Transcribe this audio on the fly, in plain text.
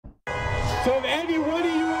So if any one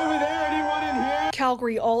of you over there, anyone in here?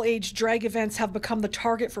 Calgary all-age drag events have become the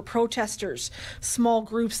target for protesters. Small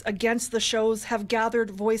groups against the shows have gathered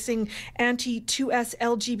voicing anti-2S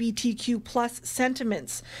LGBTQ plus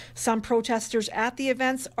sentiments. Some protesters at the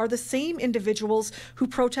events are the same individuals who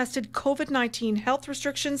protested COVID-19 health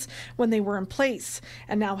restrictions when they were in place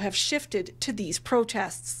and now have shifted to these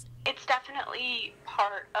protests. It's definitely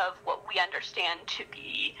part of what we understand to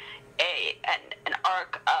be an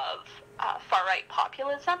arc of far-right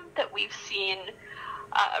populism that we've seen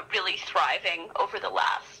really thriving over the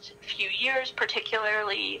last few years,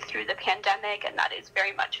 particularly through the pandemic, and that is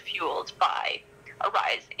very much fueled by a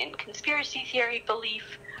rise in conspiracy theory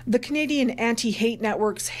belief. The Canadian Anti-Hate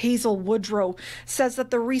Network's Hazel Woodrow says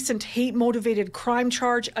that the recent hate-motivated crime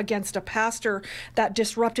charge against a pastor that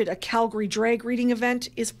disrupted a Calgary drag reading event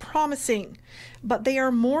is promising, but they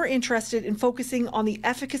are more interested in focusing on the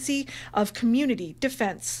efficacy of community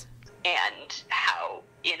defense. And how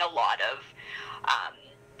in a lot of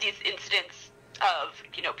these incidents of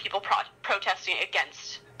people protesting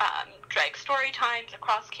against drag story times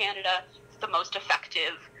across Canada, the most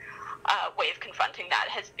effective way of confronting that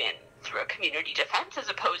has been through a community defense as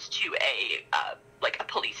opposed to a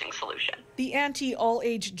policing solution. The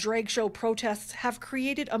anti-all-age drag show protests have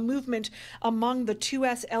created a movement among the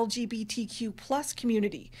 2S LGBTQ plus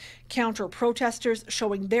community. Counter-protesters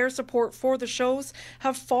showing their support for the shows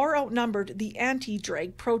have far outnumbered the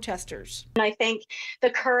anti-drag protesters. And I think the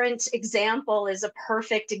current example is a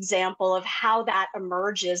perfect example of how that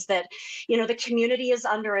emerges, that, the community is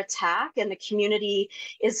under attack and the community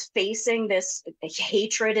is facing this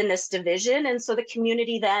hatred and this division. And so the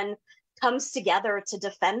community then comes together to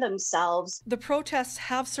defend themselves. The protests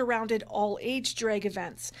have surrounded all-age drag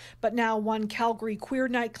events, but now one Calgary queer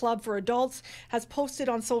nightclub for adults has posted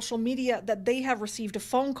on social media that they have received a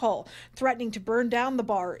phone call threatening to burn down the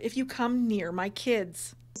bar if you come near my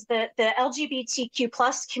kids. The LGBTQ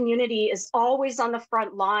plus community is always on the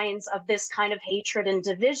front lines of this kind of hatred and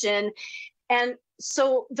division. And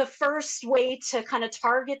so the first way to kind of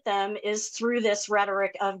target them is through this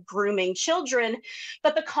rhetoric of grooming children.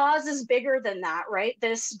 But the cause is bigger than that, right?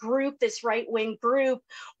 This group, this right-wing group,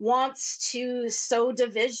 wants to sow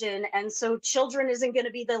division. And so children isn't going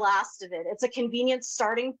to be the last of it. It's a convenient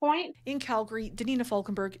starting point. In Calgary, Danina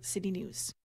Falkenberg, City News.